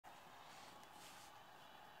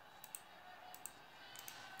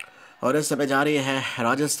और इस समय जारी है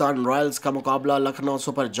राजस्थान रॉयल्स का मुकाबला लखनऊ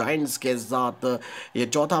सुपर जायंट्स के साथ। ये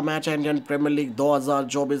चौथा मैच है इंडियन प्रीमियर लीग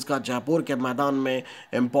 2024 का जयपुर के मैदान में।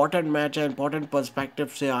 इम्पोर्टेंट मैच है, इम्पोर्टेंट पर्सपेक्टिव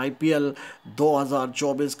से आईपीएल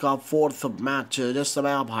 2024 का फोर्थ मैच। जिस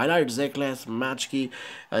समय आप हाइलाइट्स देख लें इस मैच की,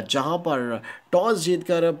 जहां पर टॉस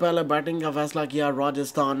जीतकर पहले बैटिंग का फैसला किया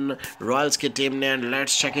राजस्थान रॉयल्स की टीम ने।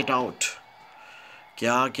 Let's check it out.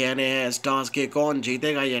 क्या कहने हैं इस टॉस के, कौन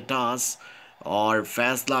जीतेगा ये टॉस और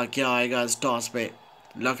फैसला क्या आएगा इस टॉस पे।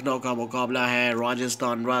 लखनऊ का मुकाबला है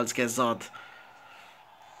राजस्थान रॉयल्स के साथ।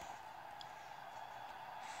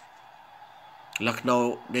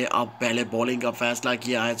 लखनऊ ने अब पहले बॉलिंग का फैसला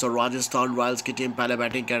किया है, तो राजस्थान रॉयल्स की टीम पहले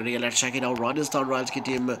बैटिंग कर रही है। Let's check it out. Rajasthan Royals की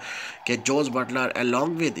टीम के जोस बटलर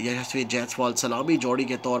अलोंग विद यशस्वी जायसवाल सलामी जोड़ी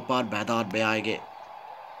के तौर पर मैदान में आएंगे।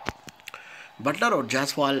 बटलर और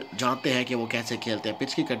जायसवाल जानते हैं कि वो कैसे खेलते हैं,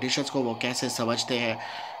 पिच की कंडीशंस को वो कैसे समझते हैं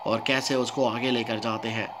और कैसे उसको आगे लेकर जाते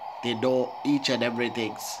हैं। They know each and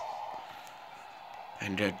everything's.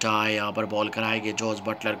 And tie यहाँ पर बॉल कराएंगे जोस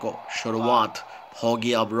बटलर को। शुरुआत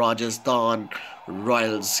होगी अब राजस्थान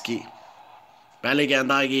रॉयल्स की। पहले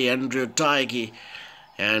गेंद आएगी एंड्रयू टाई की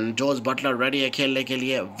एंड जोस बटलर रेडी है खेलने के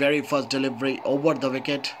लिए। Very first delivery over the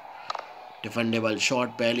wicket. Defendable shot,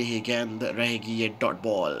 पहली ही गेंद रहेगी ये डॉट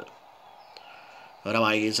बॉल। और अब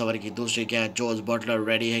आएगी इस ओवर की दूसरी गेंद। जोस बटलर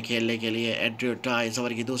रेडी है खेलने के लिए। एंड्रयू टाई इस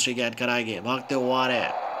ओवर की दूसरी गेंद कराएंगे, भागते हुए आ रहे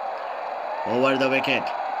हैं over the wicket.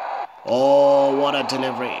 Oh what a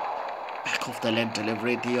delivery, back of the length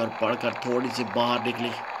delivery थी और पढ़कर थोड़ी सी बाहर निकली।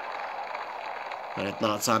 और इतना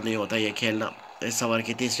आसान नहीं होता ये खेलना। इस ओवर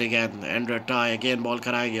की तीसरी गेंद। एंड्रयू टाई अगेन बॉल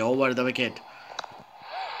कराएंगे over the wicket.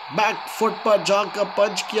 Back foot पर जाकर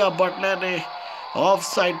पंच किया बटलर ने, ऑफ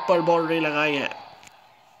साइड पर बाउंड्री लगाई है।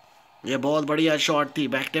 ये बहुत बढ़िया शॉट थी,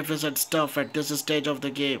 magnificent stuff at this stage of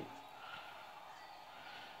the game.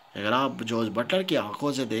 अगर आप जोस बटलर की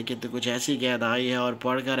आंखों से देखें तो कुछ ऐसी गेंद आई है और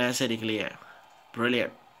पढ़कर ऐसे निकली है।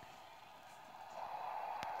 ब्रिलियंट।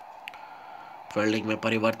 फील्डिंग में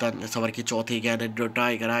परिवर्तन। इस ओवर की चौथी गेंद एंड्रयू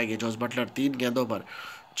टाई कराएंगे। जोस बटलर 3 गेंदों पर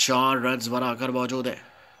 4 रन बनाकर मौजूद है।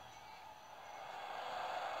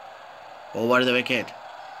 Over the wicket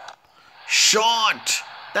shot,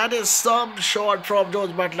 that is some shot from Jos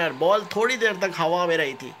Buttler. Ball थोड़ी देर तक हवा में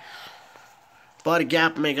रही थी पर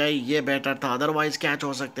गैप में गई, ये बेटर था, अदरवाइज कैच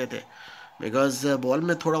हो सकते थे। बिकॉज बॉल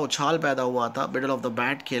में थोड़ा उछाल पैदा हुआ था, मिडल ऑफ द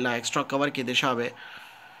बैट खेला एक्स्ट्रा कवर की दिशा में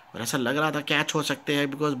और ऐसा लग रहा था कैच हो सकते हैं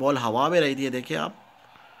बिकॉज बॉल हवा में रही थी। देखिए आप,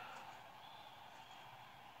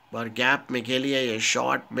 पर गैप में खेलिए, ये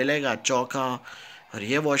शॉट मिलेगा चौका। और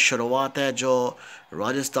ये वो शुरुआत है जो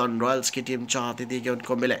राजस्थान रॉयल्स की टीम चाहती थी कि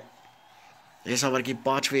उनको मिले। इस ओवर की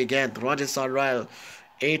पांचवी गेंद। Rajasthan royal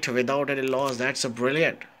 8 without any loss, that's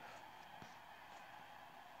brilliant.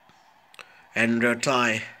 And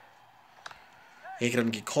tie, 1 run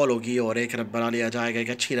की खॉल होगी और 1 रन बना लिया जाएगा। एक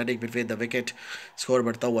अच्छी running between the wicket, score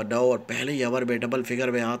बढ़ता हुआ 9 और पहले ही ओवर में डबल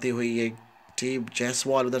फिगर में आती हुई ये टीम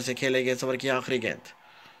जायसवाल उधर से खेलेंगे इस ओवर की आखिरी गेंद।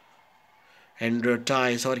 एंड्रयू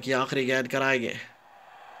टाई इस ओवर की आखिरी गेंद कराएंगे।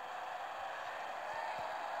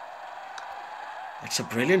 It's a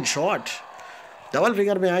brilliant shot, double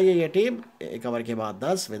figure में आई है ये टीम। 1 ओवर के बाद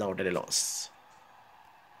 10 विदाउट एनी लॉस।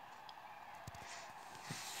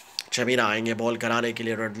 चमीरा आएंगे बॉल कराने के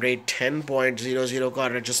लिए। रन रेट 10.00 का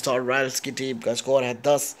राजस्थान रॉयल्स की टीम का स्कोर है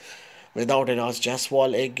 10 विदाउट एनी लॉस।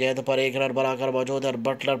 जायसवाल 1 गेंद पर 1 रन बनाकर मौजूद है।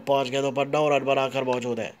 बटलर 5 गेंदों पर 9 रन बनाकर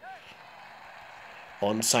मौजूद है।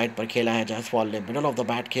 ऑन साइड पर खेला है जायसवाल ने, मिडल ऑफ द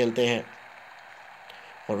बैट खेलते हैं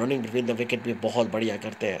और रनिंग बिटवीन द विकेट भी बहुत बढ़िया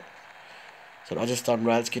करते हैं। तो राजस्थान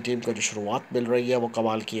रॉयल्स की टीम को जो शुरुआत मिल रही है वो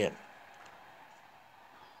कमाल की है।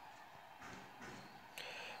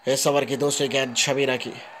 इस ओवर की दूसरी गेंद शमीरा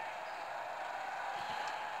की,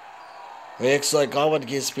 151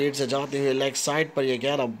 की स्पीड से जाती हुई लेग साइड पर यह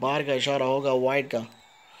गेंद, अंपायर का इशारा होगा वाइड का।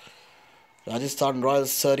 Rajasthan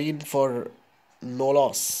Royals Sarin for no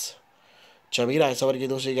loss. Chameera इस ओवर की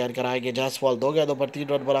दूसरी गेंद कराएंगे। जायसवाल 2 गेंदों पर 3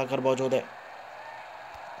 रन बनाकर मौजूद है।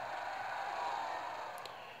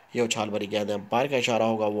 ये उछाल भरी गेंद है, अंपायर का इशारा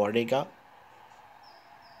होगा वार्निंग का।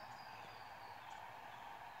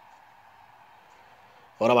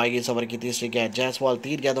 और अब आएगी इस ओवर की तीसरी गेंद। जायसवाल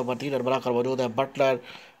 3 गेंदों पर 3 रन बनाकर मौजूद है। बटलर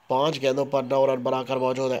 5 गेंदों पर 9 रन बनाकर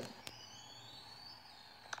मौजूद है।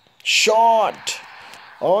 शॉट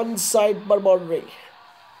ऑन साइड पर बाउंड्री,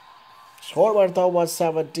 स्कोर बढ़ता हुआ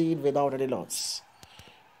 17 विदाउट एनी लॉस।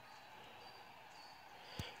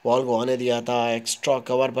 बॉल को आने दिया था, एक्स्ट्रा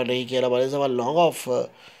कवर पर नहीं खेला, बल्कि सवाल लॉन्ग ऑफ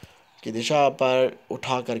की दिशा पर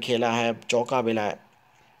उठाकर खेला है, चौका मिला है।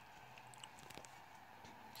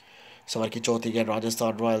 इस ओवर की चौथी गेंद।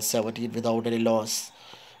 Rajasthan Royals 17 without any loss.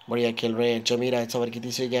 बढ़िया खेल रहे हैं जमीरा। इस ओवर की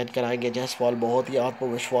तीसरी गेंद कराएंगे जायसवाल। बहुत ही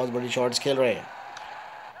आत्मविश्वास बड़ी शॉट्स खेल रहे हैं।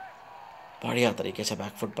 बढ़िया तरीके से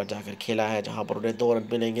बैकफुट पर जाकर खेला है जहां पर उन्हें 2 रन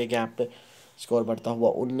मिलेंगे गैप पे। स्कोर बढ़ता हुआ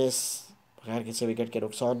 19 बगैर किसी विकेट के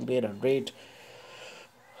नुकसान पे। रन रेट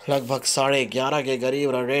लगभग 11.5 के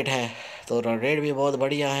करीब रन रेट है, तो रन रेट भी बहुत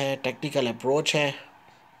बढ़िया है। टेक्निकल अप्रोच है।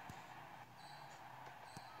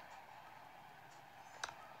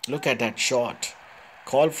 Look at that shot,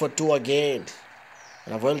 call for 2 again,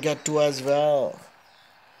 and I will get 2 as well।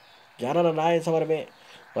 11 run आए इस ओवर में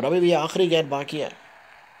और अभी भी आखिरी गेंद बाकी है।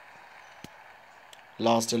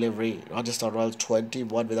 Last delivery, Rajasthan Royals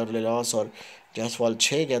 21 without any loss और जायसवाल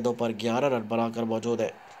 6 गेंदों पर 11 रन बनाकर मौजूद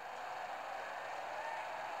है।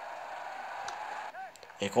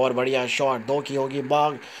 एक और बढ़िया शॉट, 2 की होगी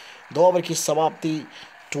मांग। 2 ओवर की समाप्ति,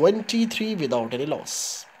 23 without any loss.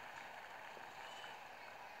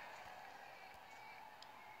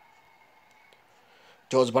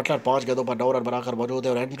 Jos Buttler 5 गेंदों पर 9 रन बनाकर मौजूद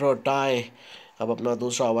है और एंड्रो टाई अब अपना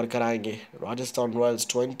दूसरा ओवर कराएंगे। Rajasthan Royals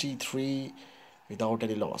 23 without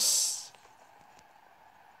any loss.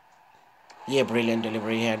 ये ब्रिलियंट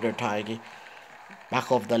डिलीवरी है एंड्रो टाई की।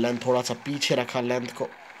 बैक ऑफ द लेंथ, थोड़ा सा पीछे रखा लेंथ को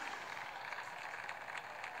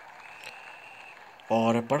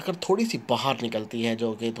और पढ़कर थोड़ी सी बाहर निकलती है,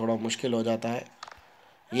 जो कि थोड़ा मुश्किल हो जाता है।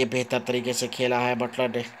 ये बेहतर तरीके से खेला है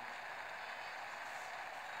बटलर ने।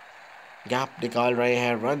 गैप निकाल रहे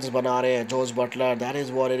हैं, रन्स बना रहे हैं Jos Buttler. That is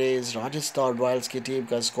what it is. Rajasthan Royals की टीम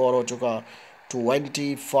का स्कोर हो चुका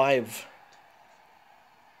 25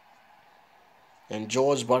 एंड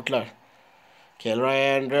जोस बटलर खेल रहे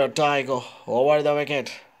हैं एंड्रे टाई को ओवर द विकेट।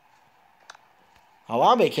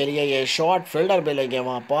 हवा में खेलिए ये शॉट, फील्डर मिलेंगे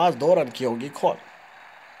वहां पास। 2 रन की होगी कॉल।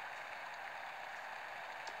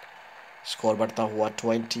 स्कोर बढ़ता हुआ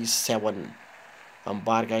 27।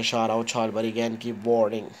 अंपायर का इशारा, उछाल भरी गेंद की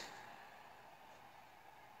वार्निंग।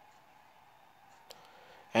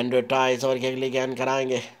 एंड्रे टाई इस ओवर की अगली गेंद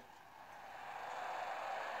कराएंगे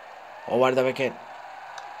ओवर द विकेट।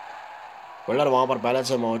 फील्डर वहां पर पहले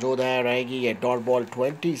से मौजूद है। रहेगी ये dot ball.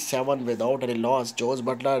 27 without any loss. Jos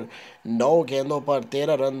Buttler 9 गेंदों पर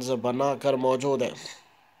 13 रन बनाकर मौजूद है।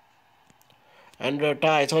 एंड्रे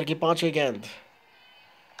टाई इस ओवर की 5वीं गेंद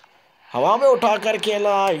हवा में उठाकर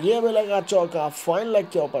खेला, ये भी लगा चौका फाइन लेग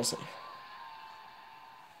के ऊपर से।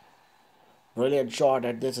 Brilliant shot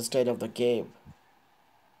at this stage of the game.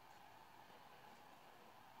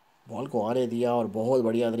 Ball को आने दिया और बहुत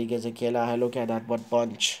बढ़िया तरीके से खेला है। Look at that one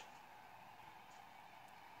punch.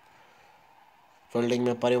 Fielding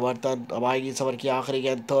में परिवर्तन, अब आएगी इस ओवर की आखिरी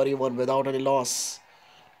गेंद। 31 विदाउट एनी लॉस।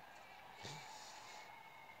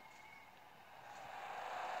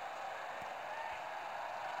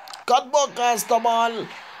 कदमों का इस्तेमाल,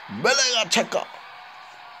 मिलेगा छक्का।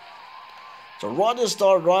 तो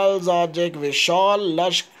राजस्थान रॉयल्स आज एक विशाल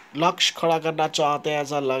लक्ष्य खड़ा करना चाहते हैं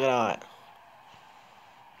ऐसा लग रहा है।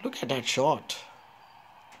 Look at that shot,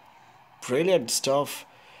 brilliant stuff.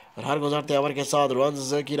 और हर गुजरते ओवर के साथ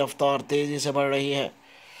रन्स की रफ्तार तेजी से बढ़ रही है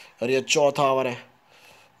और ये चौथा ओवर है।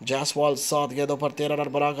 जायसवाल 7 गेंदों पर 13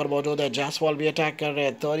 रन बनाकर मौजूद है। जायसवाल भी अटैक कर रहे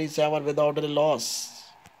हैं। 37 विदाउट एनी लॉस।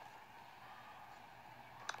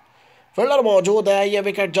 फील्डर मौजूद है, ये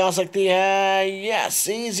विकेट जा सकती है। Yes,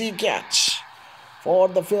 easy catch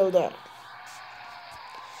for the fielder.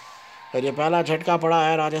 और ये पहला झटका पड़ा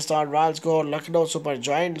है राजस्थान रॉयल्स को और लखनऊ सुपर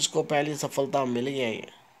जायंट्स को पहली सफलता मिली है। ये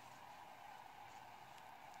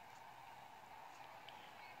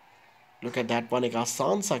लुक एट दैट वन, एक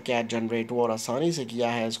आसान सा कैच जनरेट हुआ और आसानी से किया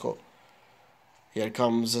है इसको। Here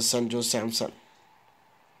comes Sanju Samson,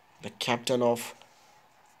 the captain of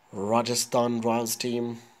Rajasthan Royals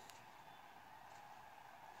team.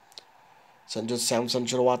 Sanju Samson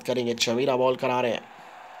शुरुआत करेंगे। चमीरा बॉल करा रहे हैं,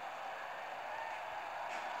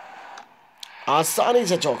 आसानी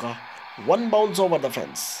से चौका। 1 bounce over the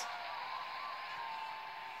fence.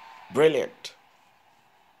 Brilliant.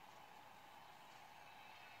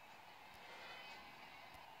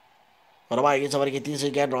 और अब आएगी इस ओवर की तीसरी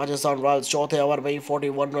गेंद। राजस्थान रॉयल्स चौथे ओवर में ही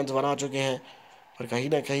 41 रन बना चुके हैं और कहीं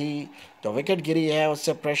ना कहीं जो विकेट गिरी है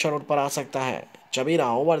उससे प्रेशर उन पर आ सकता है। Chameera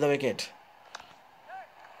over the wicket.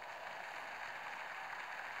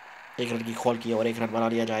 1 run की खॉल की और 1 रन बना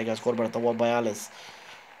लिया जाएगा। स्कोर बढ़ता हुआ 42।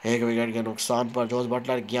 1 विकेट के नुकसान पर जोस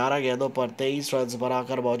बटलर 11 गेंदों पर 23 रन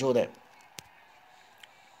बनाकर मौजूद है।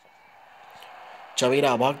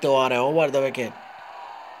 चमीरा भागते हुए आ रहे हैं ओवर द विकेट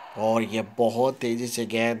और ये बहुत तेजी से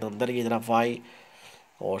गेंद अंदर की तरफ आई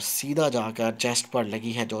और सीधा जाकर चेस्ट पर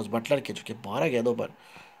लगी है जोस बटलर के, जो कि 12 गेंदों पर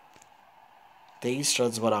 23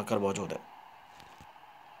 रन बनाकर मौजूद है।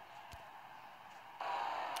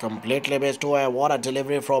 कंप्लीटली बेस्ट हुआ है। What a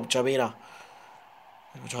delivery from Chameera.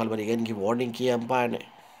 उछाल भरी गेंद की वार्निंग की है अंपायर ने।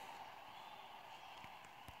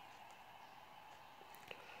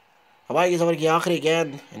 हवाई इस ओवर की आखिरी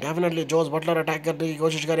गेंद। डेफिनेटली जोस बटलर अटैक करने की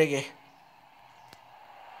कोशिश करेंगे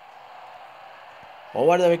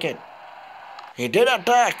over the wicket. He did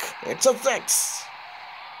attack, it's a six.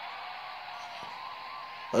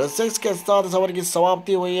 और सिक्स के साथ इस ओवर की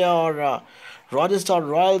समाप्ति हुई है और राजस्थान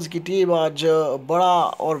रॉयल्स की टीम आज बड़ा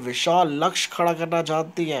और विशाल लक्ष्य खड़ा करना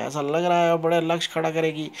चाहती है, ऐसा लग रहा है, और बड़े लक्ष्य खड़ा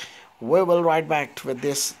करेगी। We will write back with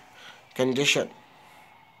this condition.